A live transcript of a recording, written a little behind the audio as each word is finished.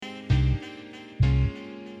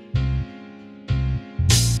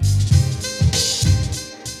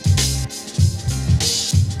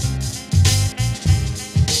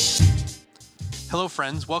Hello,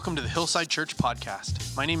 friends. Welcome to the Hillside Church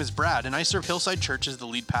podcast. My name is Brad, and I serve Hillside Church as the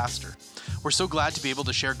lead pastor. We're so glad to be able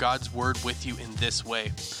to share God's word with you in this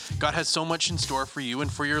way. God has so much in store for you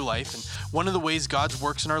and for your life, and one of the ways God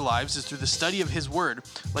works in our lives is through the study of His word,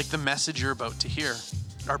 like the message you're about to hear.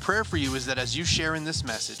 Our prayer for you is that as you share in this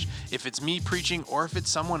message, if it's me preaching or if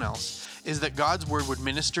it's someone else, is that God's word would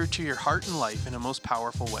minister to your heart and life in a most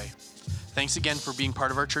powerful way. Thanks again for being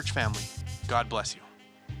part of our church family. God bless you.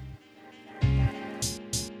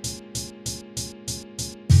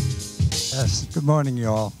 Yes, good morning, you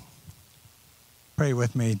all. Pray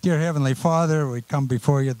with me. Dear Heavenly Father, we come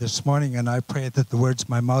before you this morning, and I pray that the words of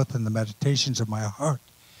my mouth and the meditations of my heart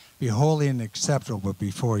be holy and acceptable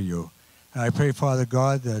before you. And I pray, Father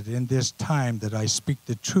God, that in this time that I speak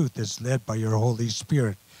the truth as led by your Holy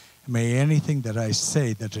Spirit. May anything that I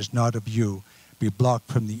say that is not of you be blocked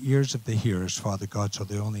from the ears of the hearers, Father God, so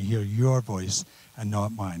they only hear your voice and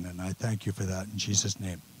not mine. And I thank you for that in Jesus'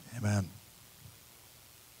 name. Amen.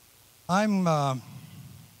 One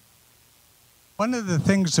of the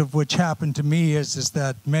things of which happened to me is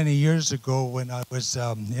that many years ago when I was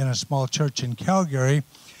in a small church in Calgary,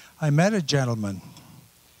 I met a gentleman.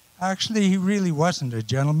 Actually, he really wasn't a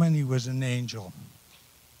gentleman, he was an angel.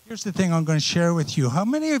 Here's the thing I'm going to share with you. How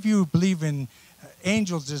many of you believe in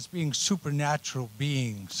angels as being supernatural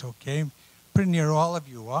beings, okay? Pretty near all of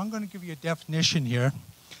you. Well, I'm going to give you a definition here.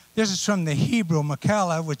 This is from the Hebrew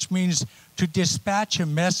makala, which means to dispatch a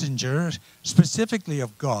messenger, specifically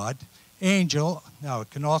of God. Angel, now it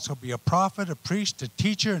can also be a prophet, a priest, a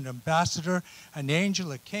teacher, an ambassador, an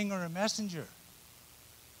angel, a king, or a messenger.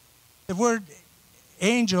 The word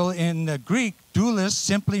angel in Greek, doulos,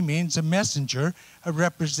 simply means a messenger, a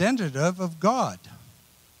representative of God.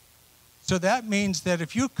 So that means that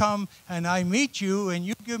if you come and I meet you and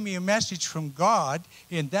you give me a message from God,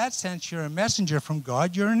 in that sense you're a messenger from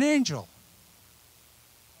God, you're an angel.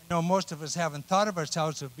 I know most of us haven't thought of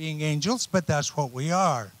ourselves as being angels, but that's what we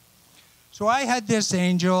are. So I had this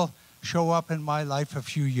angel show up in my life a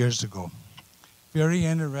few years ago. Very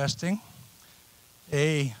interesting.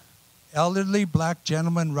 An elderly black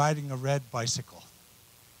gentleman riding a red bicycle.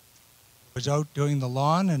 Was out doing the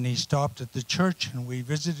lawn, and he stopped at the church, and we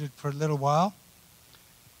visited for a little while.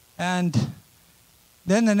 And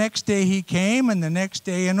then the next day he came, and the next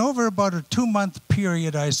day, and over about a 2-month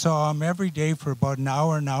period, I saw him every day for about an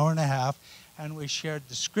hour and a half, and we shared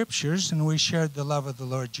the scriptures, and we shared the love of the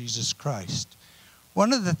Lord Jesus Christ.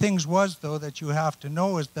 One of the things was, though, that you have to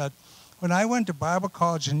know is that when I went to Bible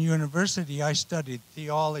college and university, I studied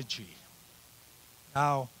theology.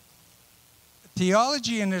 Now,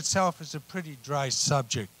 theology in itself is a pretty dry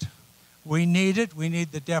subject. We need it. We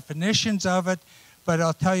need the definitions of it. But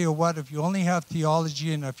I'll tell you what, if you only have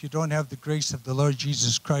theology and if you don't have the grace of the Lord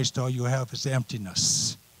Jesus Christ, all you have is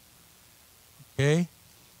emptiness. Okay?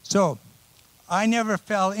 So, I never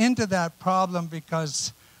fell into that problem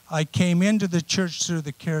because I came into the church through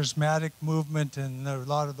the charismatic movement and a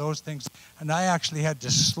lot of those things. And I actually had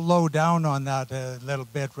to slow down on that a little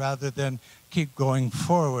bit rather than keep going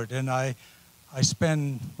forward. And I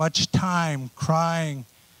spend much time crying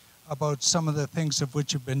about some of the things of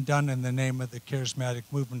which have been done in the name of the charismatic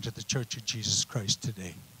movement of the Church of Jesus Christ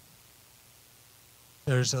today.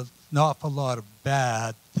 There's an awful lot of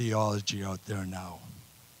bad theology out there now.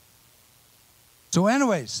 So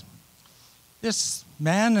anyways, this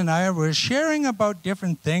man and I were sharing about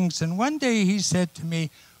different things, and one day he said to me,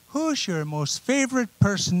 "Who's your most favorite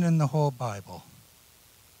person in the whole Bible?"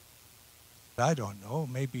 I don't know,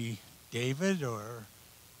 maybe David, or,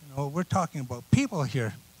 we're talking about people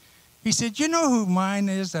here. He said, "You know who mine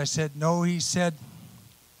is?" I said, "No." He said,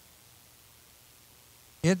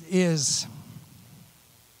 "It is,"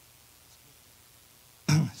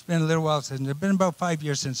 it's been a little while since, it's been about 5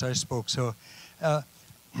 years since I spoke, so,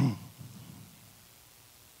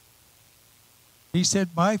 he said,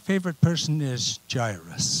 "My favorite person is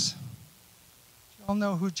Jairus." You all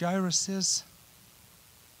know who Jairus is?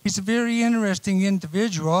 He's a very interesting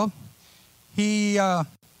individual. He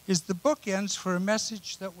is the bookends for a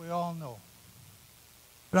message that we all know.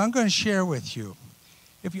 But I'm going to share with you.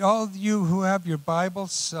 If all of you who have your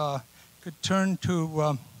Bibles could turn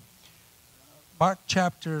to Mark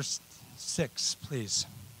chapter 6, please.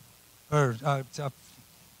 Or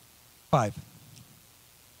 5.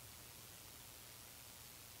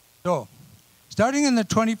 So, starting in the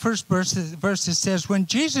 21st verse, it says, "When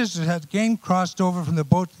Jesus had again crossed over from the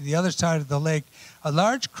boat to the other side of the lake, a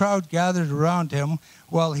large crowd gathered around him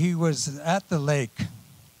while he was at the lake."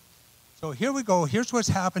 So here we go. Here's what's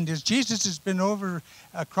happened is Jesus has been over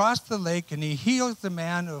across the lake, and he heals the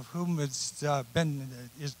man of whom is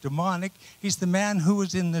demonic. He's the man who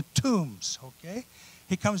was in the tombs, okay?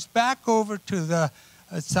 He comes back over to the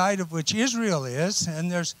side of which Israel is,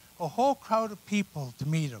 and there's a whole crowd of people to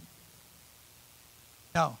meet him.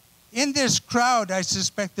 Now, in this crowd, I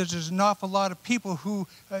suspect there's an awful lot of people who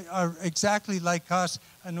are exactly like us,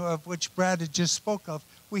 and of which Brad had just spoke of.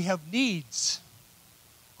 We have needs.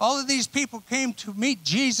 All of these people came to meet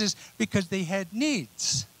Jesus because they had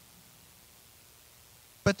needs.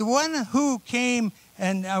 But the one who came,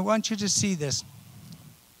 and I want you to see this.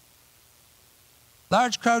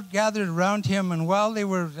 Large crowd gathered around him, and while they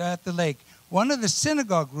were at the lake, one of the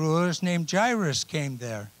synagogue rulers named Jairus came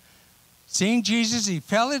there. Seeing Jesus, he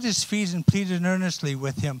fell at his feet and pleaded earnestly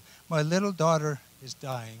with him, "My little daughter is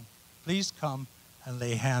dying. Please come and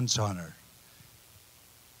lay hands on her."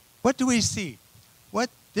 What do we see?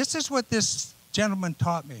 This is what this gentleman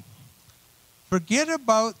taught me. Forget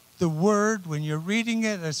about the word when you're reading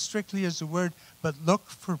it as strictly as the word, but look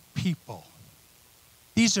for people.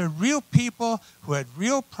 These are real people who had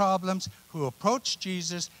real problems, who approached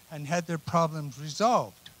Jesus and had their problems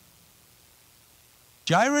resolved.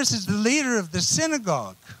 Jairus is the leader of the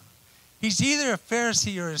synagogue. He's either a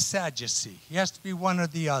Pharisee or a Sadducee. He has to be one or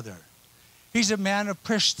the other. He's a man of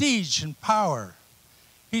prestige and power.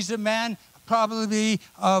 He's a man probably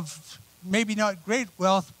of maybe not great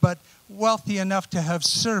wealth, but wealthy enough to have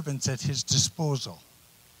servants at his disposal.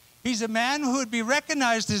 He's a man who would be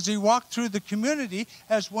recognized as he walked through the community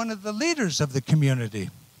as one of the leaders of the community.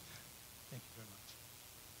 Thank you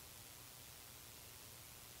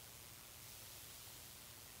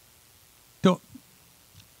very much. So,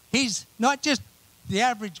 he's not just the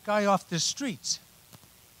average guy off the streets.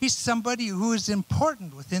 He's somebody who is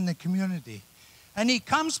important within the community. And he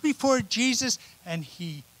comes before Jesus and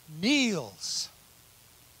he kneels.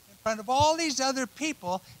 In front of all these other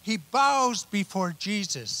people, he bows before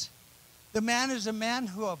Jesus. The man is a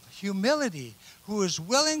man of humility, who is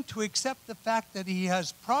willing to accept the fact that he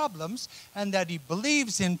has problems and that he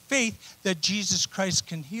believes in faith that Jesus Christ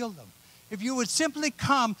can heal them. If you would simply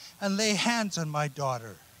come and lay hands on my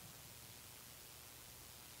daughter.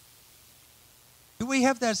 Do we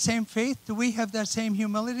have that same faith? Do we have that same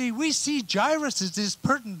humility? We see Jairus as this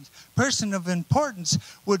person of importance.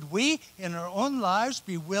 Would we, in our own lives,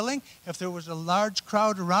 be willing, if there was a large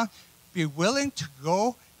crowd around, be willing to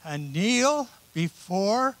go and kneel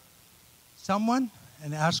before someone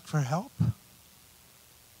and ask for help?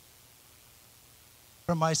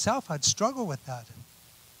 For myself, I'd struggle with that.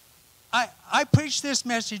 I preached this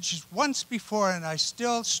message once before, and I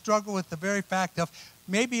still struggle with the very fact of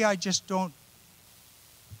maybe I just don't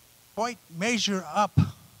quite measure up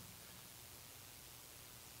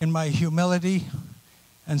in my humility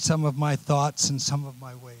and some of my thoughts and some of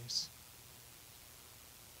my ways.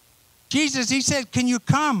 Jesus, he said, "Can you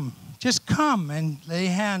come? Just come and lay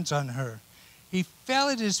hands on her." He fell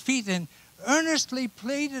at his feet and earnestly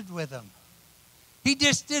pleaded with him. He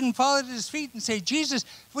just didn't fall at his feet and say, "Jesus,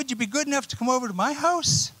 would you be good enough to come over to my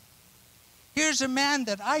house? Here's a man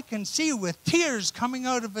that I can see with tears coming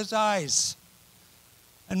out of his eyes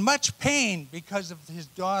and much pain because of his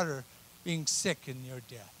daughter being sick and near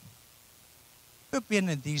death." We've been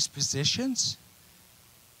in these positions.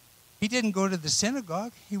 He didn't go to the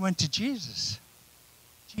synagogue. He went to Jesus.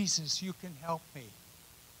 "Jesus, you can help me.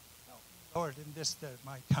 Help me, Lord, in this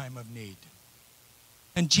my time of need."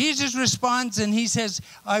 And Jesus responds and he says,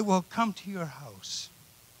 "I will come to your house."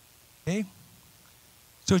 Okay?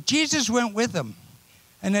 So Jesus went with him.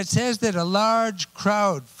 And it says that a large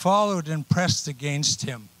crowd followed and pressed against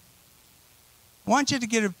him. I want you to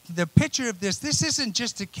get the picture of this. This isn't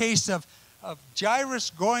just a case of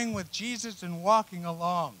Jairus going with Jesus and walking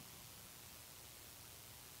along.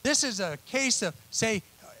 This is a case of, say,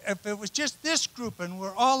 if it was just this group and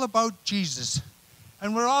we're all about Jesus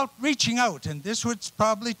and we're all reaching out, and this was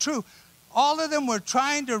probably true, all of them were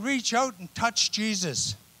trying to reach out and touch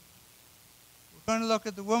Jesus. We're going to look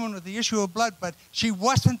at the woman with the issue of blood, but she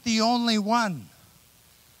wasn't the only one.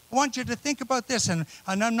 I want you to think about this, and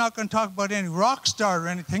I'm not going to talk about any rock star or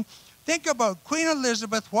anything. Think about Queen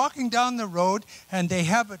Elizabeth walking down the road, and they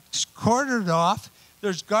have it cordoned off.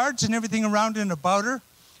 There's guards and everything around and about her,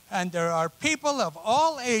 and there are people of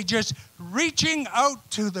all ages reaching out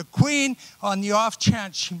to the Queen on the off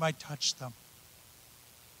chance she might touch them.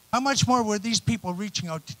 How much more were these people reaching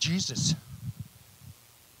out to Jesus?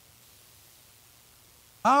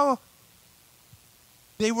 How?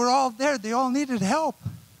 They were all there. They all needed help.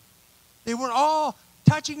 They were all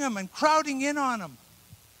touching him and crowding in on him.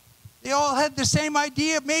 They all had the same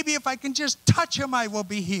idea. Maybe if I can just touch him, I will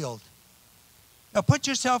be healed. Now put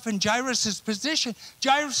yourself in Jairus' position.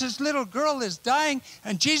 Jairus' little girl is dying,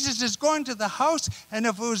 and Jesus is going to the house. And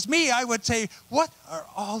if it was me, I would say, what are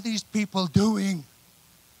all these people doing?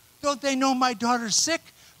 Don't they know my daughter's sick?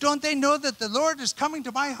 Don't they know that the Lord is coming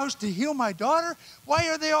to my house to heal my daughter? Why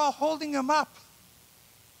are they all holding him up?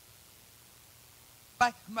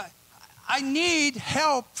 I need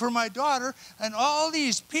help for my daughter, and all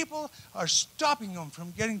these people are stopping him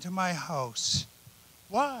from getting to my house.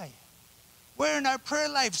 Why? Where in our prayer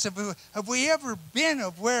lives have we ever been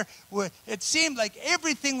where it seemed like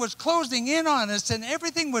everything was closing in on us and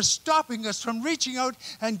everything was stopping us from reaching out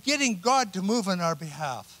and getting God to move on our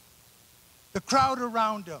behalf? The crowd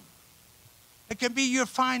around him. It can be your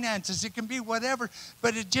finances. It can be whatever.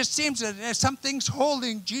 But it just seems that something's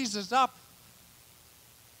holding Jesus up.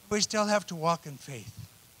 We still have to walk in faith.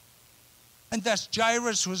 And thus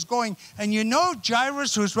Jairus was going. And you know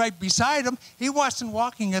Jairus was right beside him. He wasn't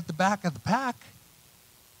walking at the back of the pack.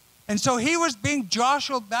 And so he was being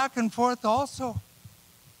jostled back and forth also.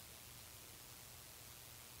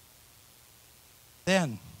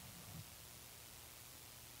 Then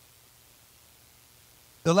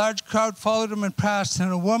the large crowd followed him and passed,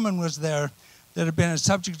 and a woman was there that had been a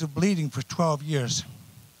subject of bleeding for 12 years.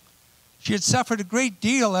 She had suffered a great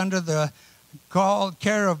deal under the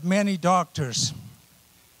care of many doctors.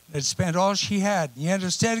 Had spent all she had, and yet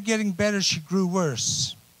instead of getting better, she grew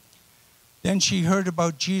worse. Then she heard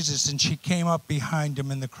about Jesus, and she came up behind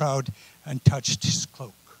him in the crowd and touched his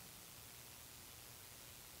cloak.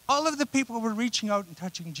 All of the people were reaching out and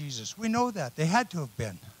touching Jesus. We know that. They had to have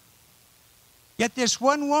been. Yet this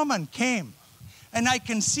one woman came, and I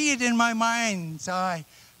can see it in my mind's eye.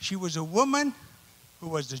 She was a woman who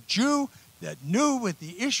was a Jew that knew with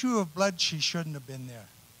the issue of blood she shouldn't have been there.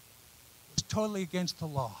 It was totally against the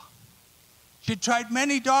law. She tried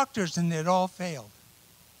many doctors, and they'd all failed.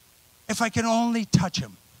 If I can only touch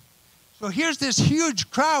him. So here's this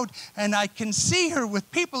huge crowd, and I can see her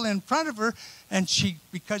with people in front of her, and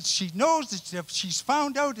because she knows that if she's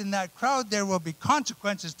found out in that crowd, there will be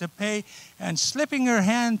consequences to pay, and slipping her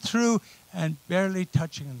hand through and barely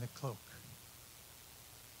touching the cloak.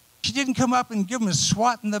 She didn't come up and give him a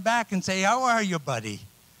swat in the back and say, how are you, buddy?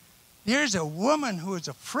 Here's a woman who is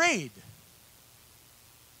afraid.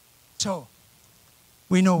 So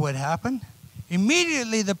we know what happened.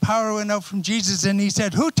 Immediately the power went out from Jesus, and he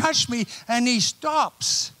said, who touched me? And he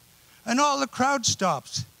stops. And all the crowd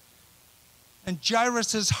stops. And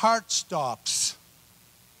Jairus' heart stops.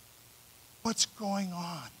 What's going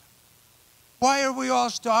on? Why are we all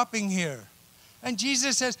stopping here? And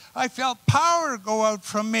Jesus says, I felt power go out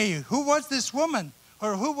from me. Who was this woman?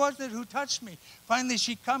 Or who was it who touched me? Finally,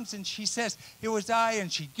 she comes and she says, it was I.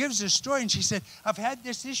 And she gives her story. And she said, I've had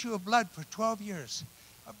this issue of blood for 12 years.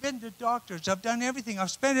 I've been to doctors. I've done everything. I've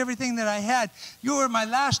spent everything that I had. You were my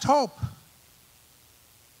last hope.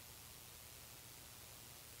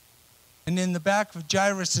 And in the back of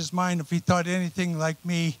Jairus' mind, if he thought anything like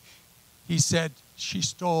me, he said, she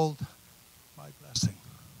stole my blessing.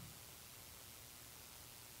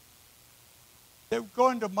 They were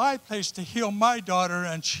going to my place to heal my daughter,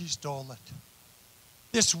 and she stole it.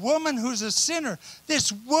 This woman who's a sinner,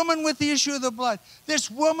 this woman with the issue of the blood,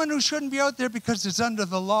 this woman who shouldn't be out there because it's under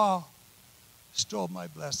the law, stole my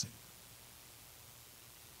blessing.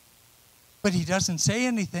 But he doesn't say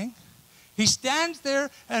anything. He stands there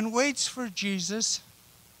and waits for Jesus.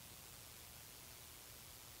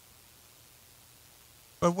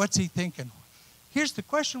 But what's he thinking? Here's the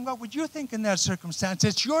question, what would you think in that circumstance?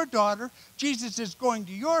 It's your daughter, Jesus is going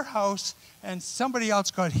to your house, and somebody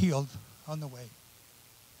else got healed on the way.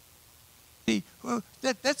 See,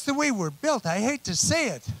 that's the way we're built. I hate to say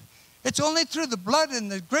it. It's only through the blood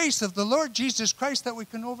and the grace of the Lord Jesus Christ that we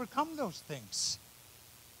can overcome those things.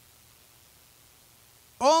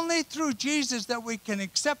 Only through Jesus that we can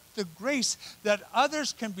accept the grace that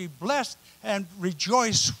others can be blessed and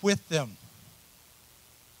rejoice with them.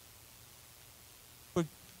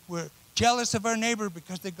 We're jealous of our neighbor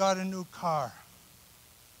because they got a new car.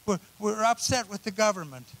 We're upset with the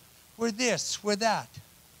government. We're this, we're that.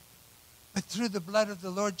 But through the blood of the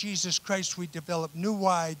Lord Jesus Christ, we develop new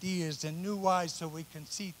ideas and new eyes so we can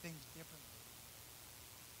see things differently.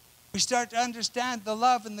 We start to understand the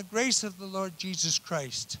love and the grace of the Lord Jesus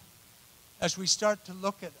Christ as we start to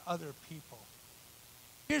look at other people.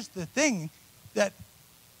 Here's the thing, that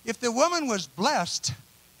if the woman was blessed,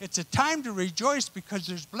 it's a time to rejoice because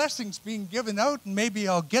there's blessings being given out, and maybe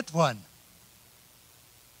I'll get one.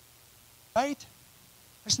 Right?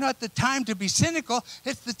 It's not the time to be cynical.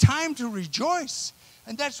 It's the time to rejoice.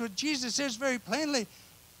 And that's what Jesus says very plainly.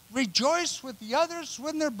 Rejoice with the others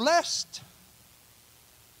when they're blessed.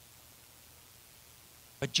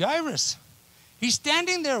 But Jairus, he's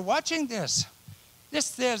standing there watching this. This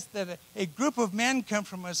says that a group of men come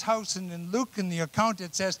from his house, and in Luke, in the account,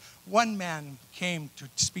 it says one man came to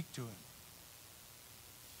speak to him.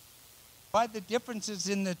 Why the differences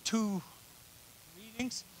in the two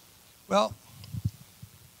readings? Well,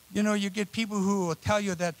 you know, you get people who will tell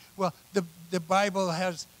you that, well, the Bible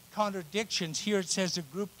has contradictions. Here it says a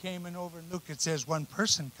group came, and over in Luke it says one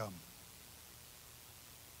person come.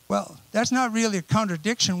 Well, that's not really a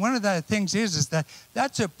contradiction. One of the things is that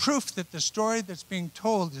that's a proof that the story that's being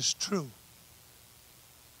told is true.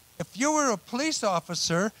 If you were a police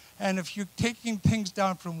officer and if you're taking things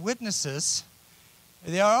down from witnesses,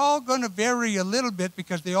 they are all going to vary a little bit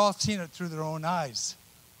because they all seen it through their own eyes.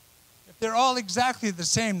 If they're all exactly the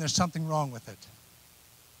same, there's something wrong with it.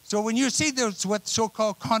 So when you see those what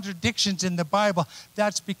so-called contradictions in the Bible,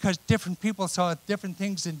 that's because different people saw different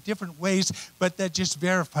things in different ways, but that just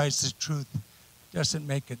verifies the truth. Doesn't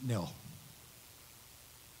make it nil.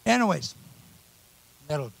 Anyways,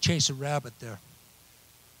 that'll chase a rabbit there.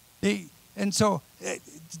 And so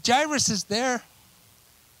Jairus is there.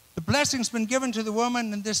 The blessing's been given to the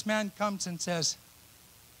woman, and this man comes and says,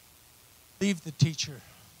 leave the teacher.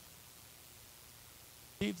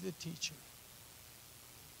 Leave the teacher.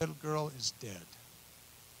 Little girl is dead.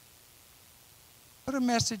 What a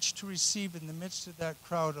message to receive in the midst of that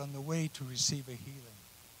crowd on the way to receive a healing.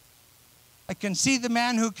 I can see the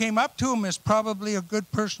man who came up to him is probably a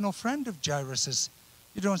good personal friend of Jairus's.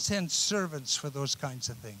 You don't send servants for those kinds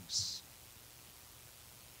of things.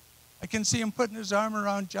 I can see him putting his arm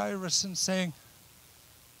around Jairus and saying,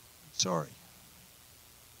 I'm sorry.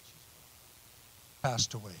 She's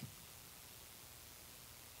passed away.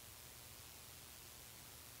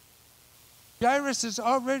 Jairus has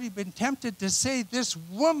already been tempted to say, this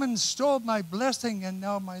woman stole my blessing and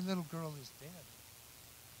now my little girl is dead.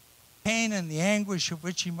 Pain and the anguish of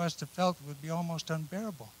which he must have felt would be almost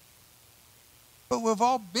unbearable. But we've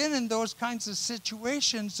all been in those kinds of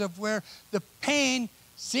situations of where the pain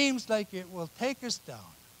seems like it will take us down.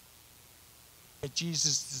 But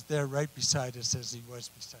Jesus is there right beside us as he was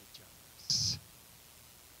beside Jairus.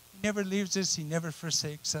 He never leaves us. He never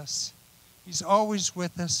forsakes us. He's always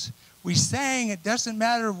with us. We sang, it doesn't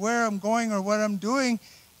matter where I'm going or what I'm doing,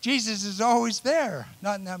 Jesus is always there.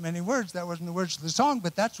 Not in that many words. That wasn't the words of the song,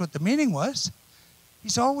 but that's what the meaning was.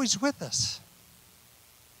 He's always with us.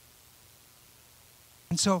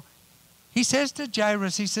 And so he says to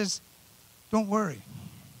Jairus, he says, don't worry.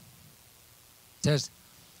 He says,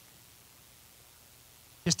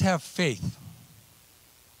 just have faith.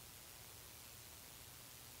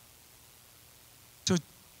 So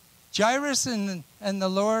Jairus and the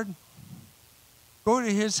Lord go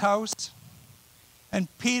to his house, and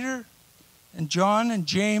Peter and John and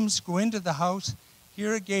James go into the house.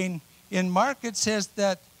 Here again, in Mark it says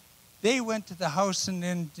that they went to the house, and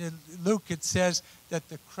in Luke it says that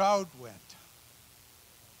the crowd went.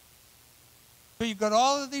 So you've got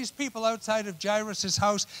all of these people outside of Jairus'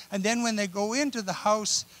 house, and then when they go into the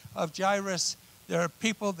house of Jairus, there are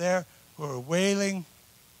people there who are wailing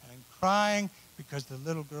and crying because the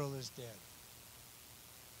little girl is dead.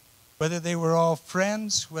 Whether they were all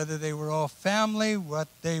friends, whether they were all family, what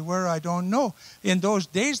they were, I don't know. In those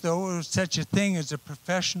days, though, there was such a thing as a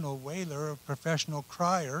professional wailer, a professional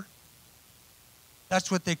crier. That's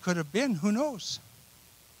what they could have been. Who knows?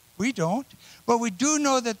 We don't. But we do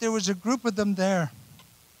know that there was a group of them there.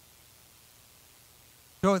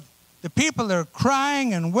 So the people are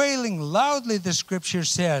crying and wailing loudly, the scripture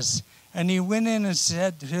says. And he went in and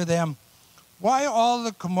said to them, why all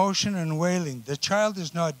the commotion and wailing? The child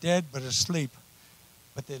is not dead, but asleep.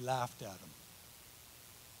 But they laughed at him.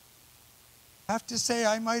 I have to say,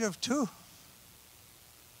 I might have too.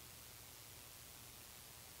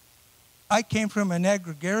 I came from an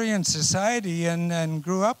agrarian society and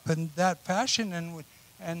grew up in that fashion.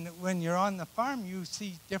 And when you're on the farm, you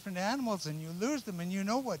see different animals and you lose them, and you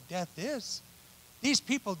know what death is. These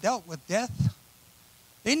people dealt with death.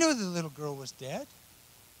 They knew the little girl was dead.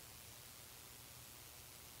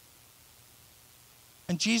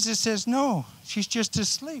 And Jesus says, no, she's just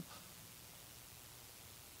asleep.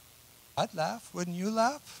 I'd laugh. Wouldn't you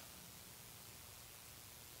laugh?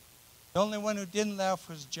 The only one who didn't laugh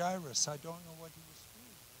was Jairus. I don't know what he was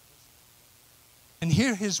feeling. And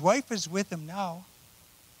here his wife is with him now.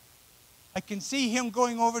 I can see him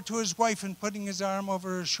going over to his wife and putting his arm over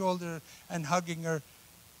her shoulder and hugging her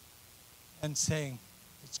and saying,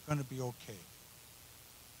 it's going to be okay.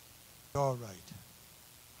 It's all right.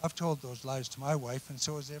 I've told those lies to my wife, and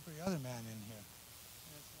so has every other man in here.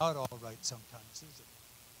 And it's not all right sometimes, is it?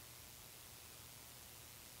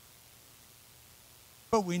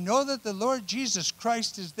 But we know that the Lord Jesus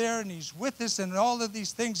Christ is there and he's with us, and all of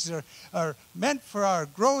these things are meant for our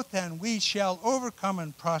growth, and we shall overcome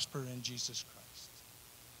and prosper in Jesus Christ.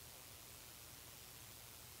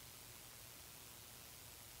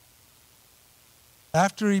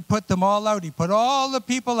 After he put them all out, he put all the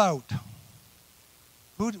people out.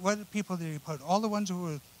 What people did he put? All the ones who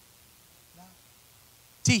were...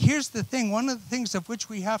 See, here's the thing. One of the things of which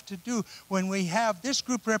we have to do when we have, this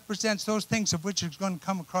group represents those things of which is going to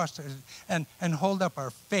come across and hold up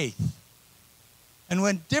our faith. And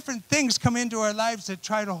when different things come into our lives that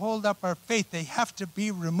try to hold up our faith, they have to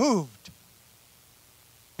be removed.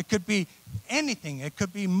 It could be anything. It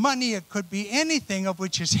could be money. It could be anything of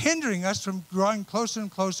which is hindering us from drawing closer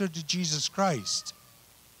and closer to Jesus Christ.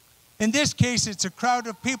 In this case, it's a crowd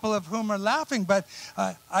of people of whom are laughing, but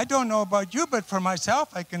I don't know about you, but for myself,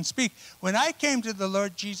 I can speak. When I came to the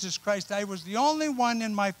Lord Jesus Christ, I was the only one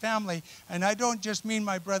in my family, and I don't just mean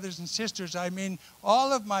my brothers and sisters, I mean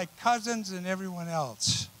all of my cousins and everyone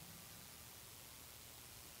else.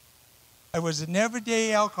 I was an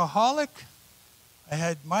everyday alcoholic. I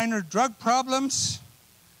had minor drug problems.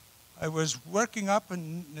 I was working up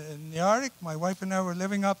in the Arctic. My wife and I were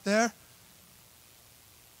living up there.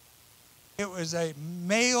 It was a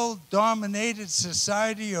male-dominated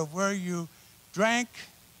society of where you drank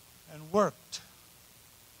and worked.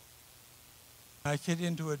 I fit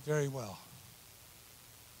into it very well.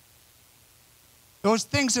 Those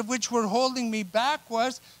things of which were holding me back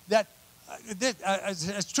was that,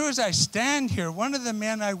 as true as I stand here, one of the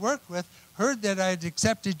men I worked with heard that I had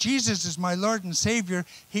accepted Jesus as my Lord and Savior.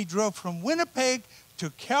 He drove from Winnipeg to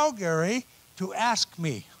Calgary to ask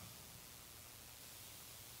me.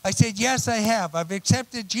 I said, yes, I have. I've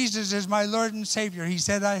accepted Jesus as my Lord and Savior. He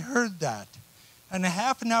said, I heard that. And a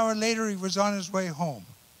half an hour later, he was on his way home.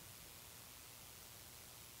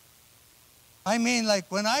 I mean,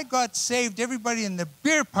 like when I got saved, everybody in the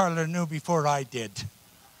beer parlor knew before I did.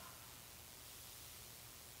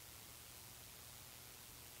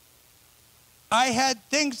 I had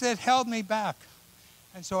things that held me back.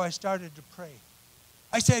 And so I started to pray.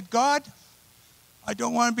 I said, God, I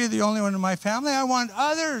don't want to be the only one in my family. I want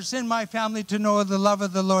others in my family to know the love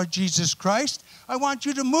of the Lord Jesus Christ. I want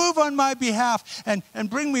you to move on my behalf and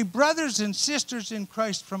bring me brothers and sisters in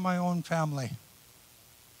Christ from my own family.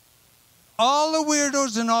 All the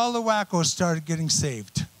weirdos and all the wackos started getting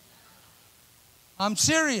saved. I'm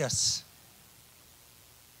serious.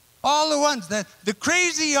 All the ones, the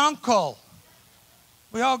crazy uncle.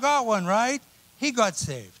 We all got one, right? He got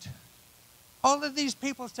saved. All of these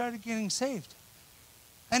people started getting saved.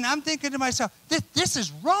 And I'm thinking to myself, this is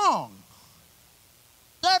wrong.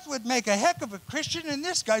 That would make a heck of a Christian, and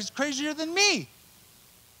this guy's crazier than me.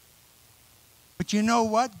 But you know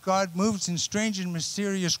what? God moves in strange and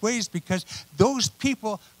mysterious ways because those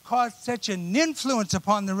people cause such an influence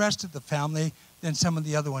upon the rest of the family than some of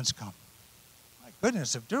the other ones come. My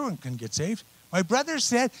goodness, if Derwin can get saved. My brother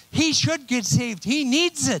said he should get saved. He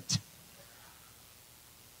needs it.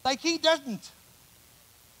 Like he doesn't.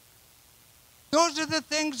 Those are the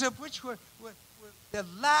things of which were the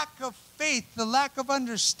lack of faith, the lack of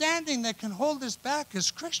understanding that can hold us back as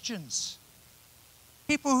Christians.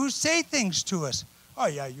 People who say things to us. Oh,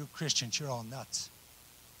 yeah, you Christians, you're all nuts.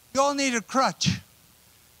 You all need a crutch.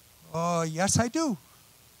 Oh, yes, I do. And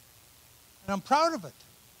I'm proud of it.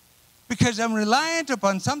 Because I'm reliant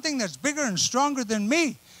upon something that's bigger and stronger than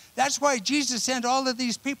me. That's why Jesus sent all of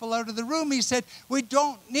these people out of the room. He said, we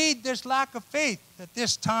don't need this lack of faith at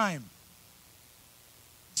this time.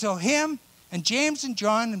 So him and James and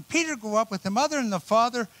John and Peter go up with the mother and the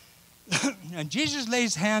father, and Jesus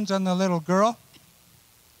lays hands on the little girl,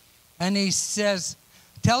 and he says,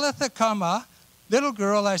 Talitha Kama, little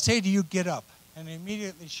girl, I say to you, get up. And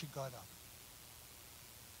immediately she got up.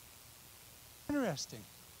 Interesting.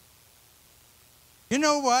 You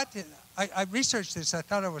know what? I researched this. I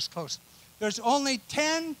thought I was close. There's only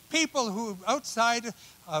 10 people who outside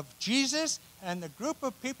of Jesus and the group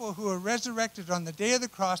of people who were resurrected on the day of the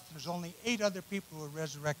cross. There's only 8 other people who were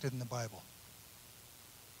resurrected in the Bible.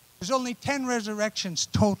 There's only 10 resurrections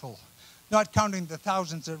total, not counting the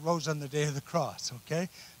thousands that rose on the day of the cross, okay?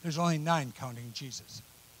 There's only 9 counting Jesus.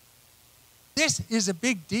 This is a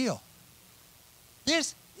big deal.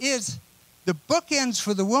 This is the bookends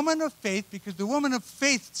for the woman of faith, because the woman of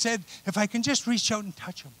faith said, if I can just reach out and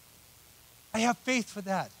touch him, I have faith for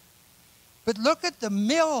that. But look at the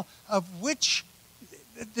mill of which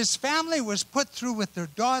this family was put through with their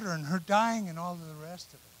daughter and her dying and all of the rest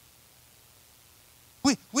of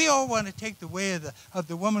it. We all want to take the way of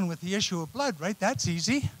the woman with the issue of blood, right? That's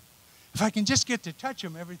easy. If I can just get to touch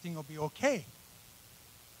him, everything will be okay.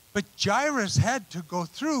 But Jairus had to go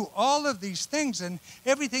through all of these things and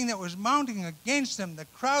everything that was mounting against him, the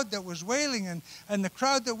crowd that was wailing and the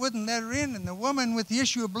crowd that wouldn't let her in, and the woman with the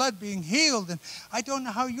issue of blood being healed. And I don't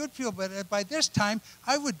know how you'd feel, but by this time,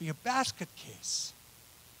 I would be a basket case.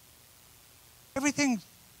 Everything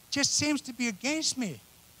just seems to be against me.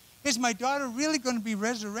 Is my daughter really going to be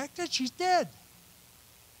resurrected? She's dead.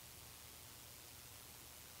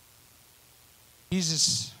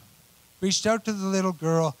 Jesus reached out to the little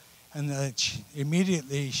girl, and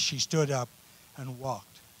immediately she stood up and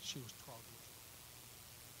walked. She was 12 years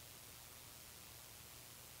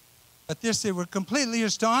old. At this, they were completely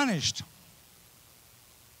astonished.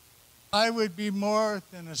 I would be more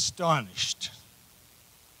than astonished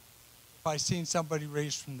if I seen somebody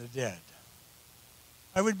raised from the dead.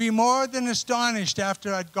 I would be more than astonished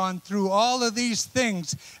after I'd gone through all of these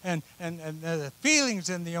things and the feelings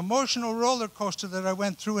and the emotional roller coaster that I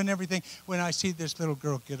went through and everything when I see this little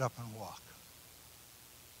girl get up and walk.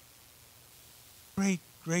 Great,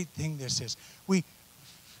 great thing this is.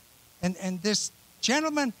 And this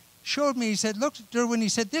gentleman showed me, he said, look, Derwin, he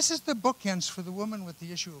said, this is the bookends for the woman with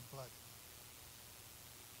the issue of blood.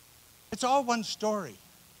 It's all one story.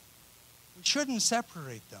 We shouldn't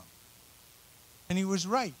separate them. And he was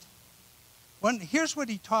right. Here's what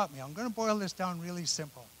he taught me. I'm going to boil this down really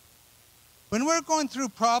simple. When we're going through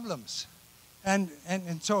problems, and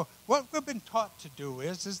so what we've been taught to do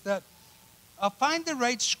is that I'll find the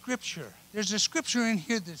right scripture. There's a scripture in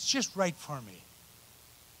here that's just right for me.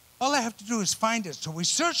 All I have to do is find it. So we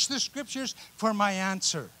search the scriptures for my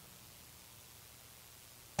answer.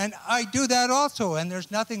 And I do that also, and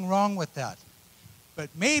there's nothing wrong with that. But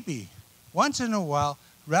maybe, once in a while,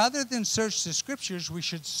 rather than search the scriptures, we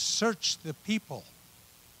should search the people.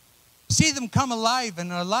 See them come alive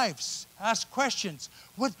in our lives. Ask questions.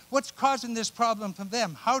 What's causing this problem for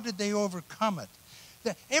them? How did they overcome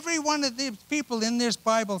it? Every one of the people in this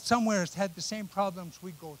Bible somewhere has had the same problems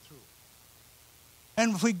we go through.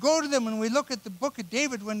 And if we go to them and we look at the book of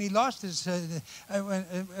David when he lost his,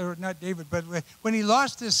 or not David, but when he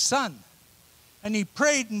lost his son, and he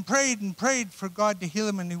prayed and prayed and prayed for God to heal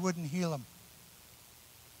him, and he wouldn't heal him.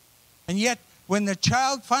 And yet, when the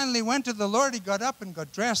child finally went to the Lord, he got up and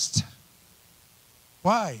got dressed.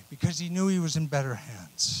 Why? Because he knew he was in better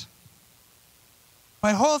hands.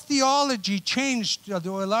 My whole theology changed to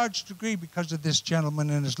a large degree because of this gentleman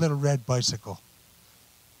and his little red bicycle.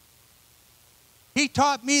 He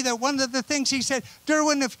taught me that one of the things he said,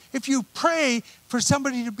 Derwin, if you pray for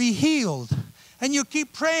somebody to be healed, and you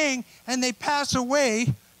keep praying and they pass away,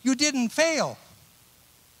 you didn't fail.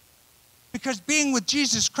 Because being with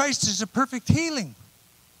Jesus Christ is a perfect healing.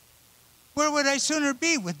 Where would I sooner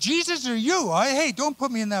be, with Jesus or you? Hey, don't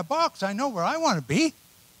put me in that box. I know where I want to be.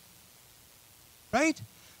 Right?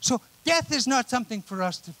 So death is not something for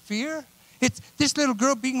us to fear. This little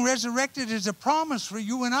girl being resurrected is a promise for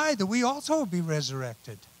you and I that we also will be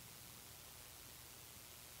resurrected.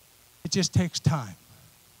 It just takes time.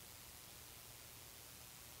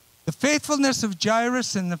 The faithfulness of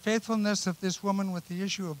Jairus and the faithfulness of this woman with the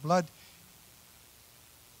issue of blood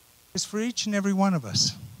is for each and every one of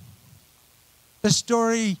us. The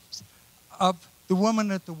story of the woman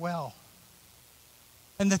at the well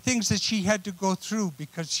and the things that she had to go through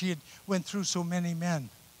because she had went through so many men.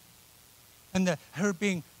 And her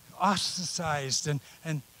being ostracized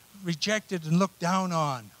and rejected and looked down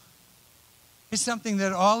on is something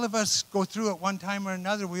that all of us go through at one time or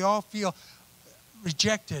another. We all feel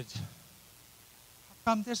rejected.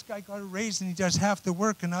 How come this guy got a raise and he does half the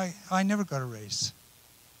work and I never got a raise?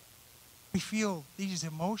 We feel these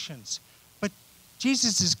emotions. But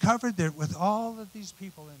Jesus has covered there with all of these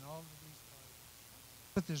people and all of these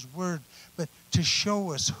lives with his word, but to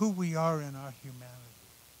show us who we are in our humanity.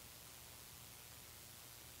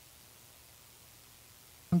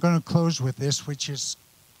 I'm going to close with this, which is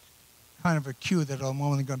kind of a cue that I'm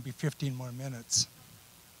only going to be 15 more minutes.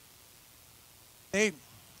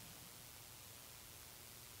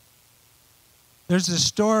 There's a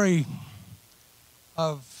story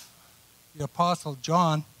of the Apostle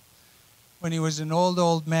John when he was an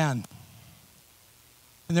old man.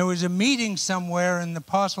 And there was a meeting somewhere, and the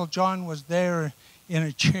Apostle John was there in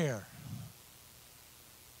a chair.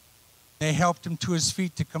 They helped him to his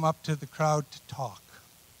feet to come up to the crowd to talk.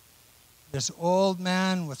 This old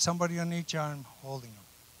man with somebody on each arm holding him.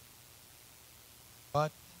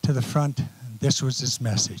 But to the front, and this was his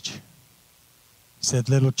message. He said,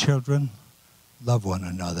 little children, love one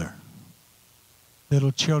another.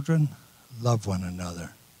 Little children, love one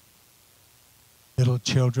another. Little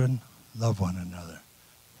children, love one another.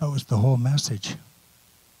 That was the whole message.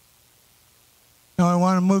 Now I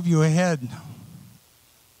want to move you ahead.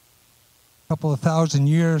 couple of thousand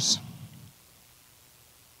years.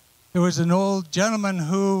 There was an old gentleman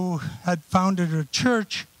who had founded a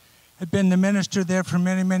church, had been the minister there for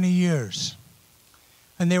many, many years.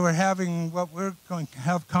 And they were having what we're going to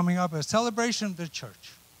have coming up, a celebration of the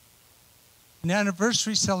church, an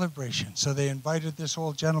anniversary celebration. So they invited this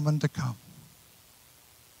old gentleman to come.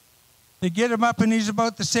 They get him up, and he's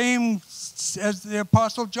about the same as the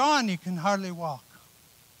Apostle John. He can hardly walk.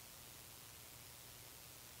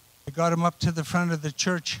 They got him up to the front of the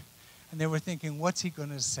church, and they were thinking, what's he going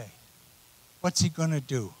to say? What's he going to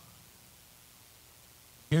do?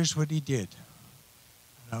 Here's what he did.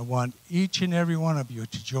 And I want each and every one of you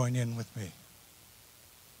to join in with me.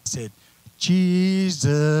 He said,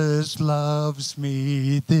 Jesus loves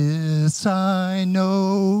me, this I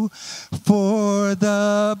know, for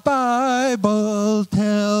the Bible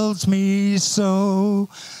tells me so.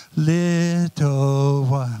 Little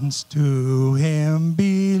ones to him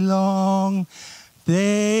belong.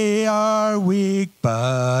 They are weak,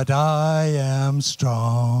 but I am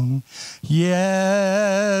strong.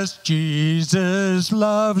 Yes, Jesus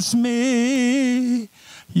loves me.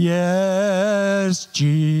 Yes,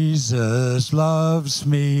 Jesus loves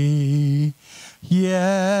me.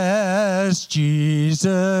 Yes,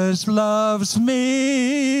 Jesus loves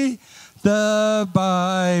me. The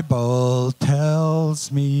Bible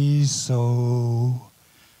tells me so.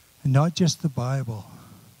 And not just the Bible.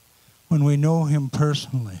 When we know him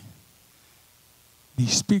personally, he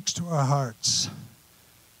speaks to our hearts.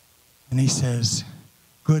 And he says,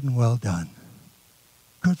 good and well done.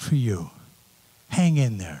 Good for you. Hang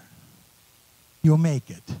in there. You'll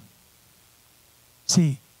make it.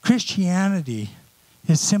 See, Christianity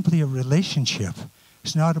is simply a relationship.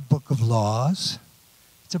 It's not a book of laws.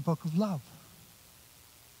 It's a book of love.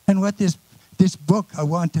 And what this book, I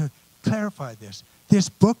want to clarify this. This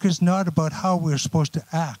book is not about how we're supposed to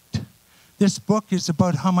act. This book is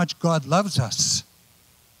about how much God loves us.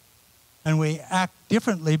 And we act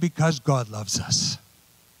differently because God loves us.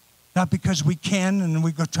 Not because we can and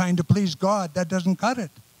we're trying to please God. That doesn't cut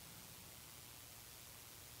it.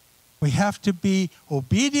 We have to be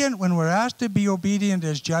obedient when we're asked to be obedient,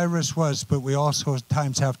 as Jairus was, but we also at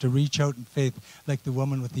times have to reach out in faith like the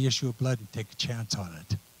woman with the issue of blood and take a chance on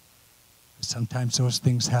it. Sometimes those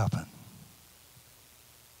things happen.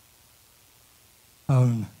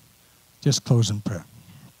 Just close in prayer.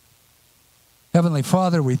 Heavenly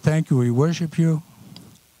Father, we thank you, we worship you.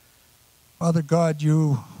 Father God,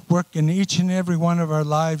 you work in each and every one of our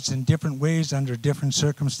lives in different ways under different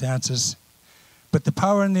circumstances. But the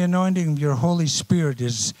power and the anointing of your Holy Spirit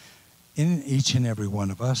is in each and every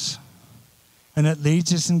one of us. And it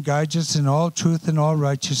leads us and guides us in all truth and all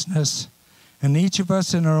righteousness. And each of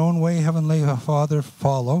us in our own way, Heavenly Father,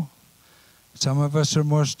 follow. Some of us are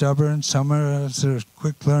more stubborn. Some of us are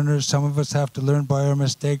quick learners. Some of us have to learn by our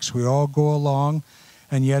mistakes. We all go along.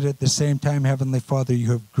 And yet at the same time, Heavenly Father,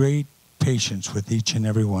 you have great patience with each and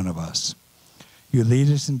every one of us. You lead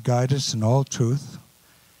us and guide us in all truth.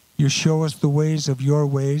 You show us the ways of your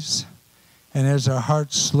ways. And as our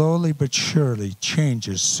heart slowly but surely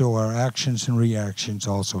changes, so our actions and reactions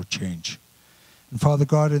also change. And Father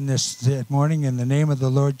God, in this morning, in the name of the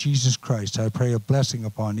Lord Jesus Christ, I pray a blessing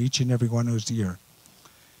upon each and every one who's here.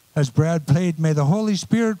 As Brad played, may the Holy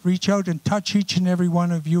Spirit reach out and touch each and every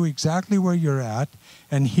one of you exactly where you're at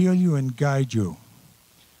and heal you and guide you.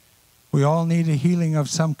 We all need a healing of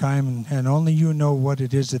some kind, and only you know what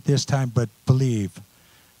it is at this time, but believe.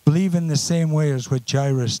 Believe in the same way as what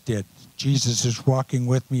Jairus did. Jesus is walking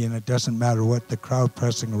with me, and it doesn't matter what the crowd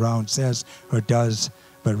pressing around says or does,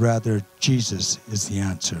 but rather Jesus is the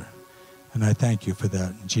answer. And I thank you for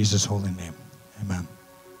that in Jesus' holy name. Amen.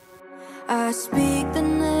 I speak the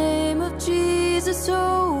name of Jesus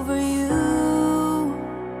over you.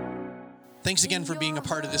 Thanks again for being a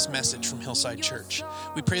part of this message from Hillside Church.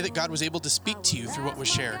 We pray that God was able to speak to you through what was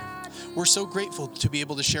shared. We're so grateful to be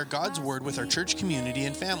able to share God's word with our church community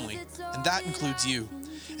and family, and that includes you.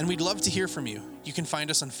 And we'd love to hear from you. You can find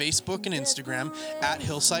us on Facebook and Instagram at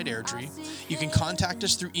Hillside Airdrie. You can contact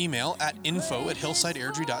us through email at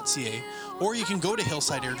info@hillsideairdrie.ca, or you can go to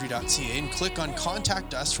hillsideairdrie.ca and click on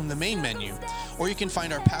Contact Us from the main menu. Or you can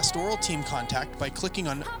find our pastoral team contact by clicking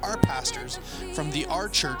on Our Pastors from the Our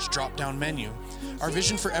Church drop-down menu. Our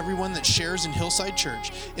vision for everyone that shares in Hillside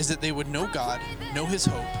Church is that they would know God, know His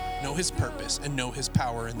hope, know His purpose, and know His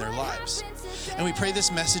power in their lives. And we pray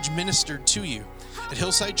this message ministered to you. At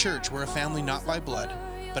Hillside Church, we're a family not by blood,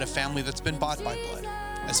 but a family that's been bought by blood.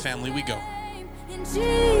 As family we go. In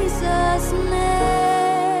Jesus' name,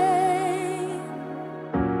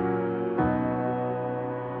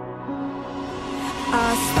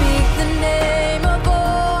 I speak the name of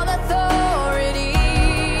all authority.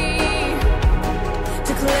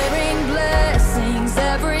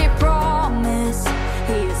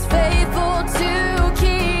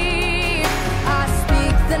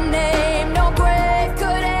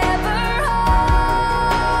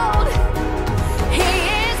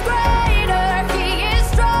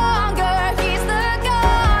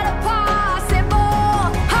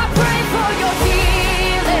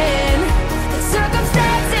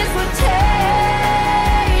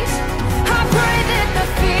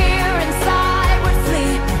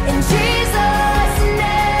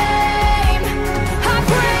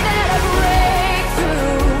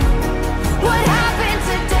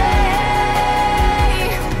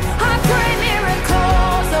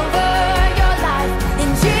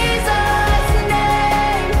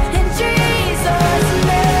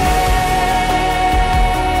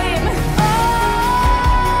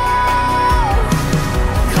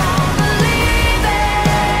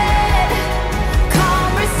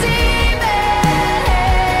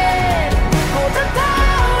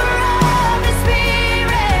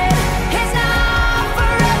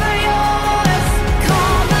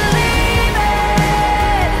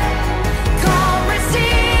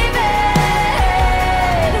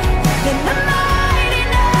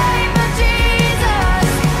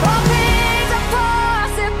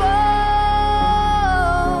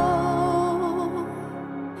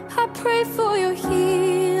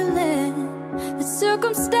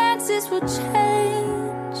 circumstances will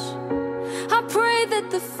change. I pray that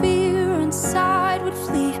the fear inside would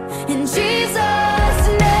flee. In Jesus'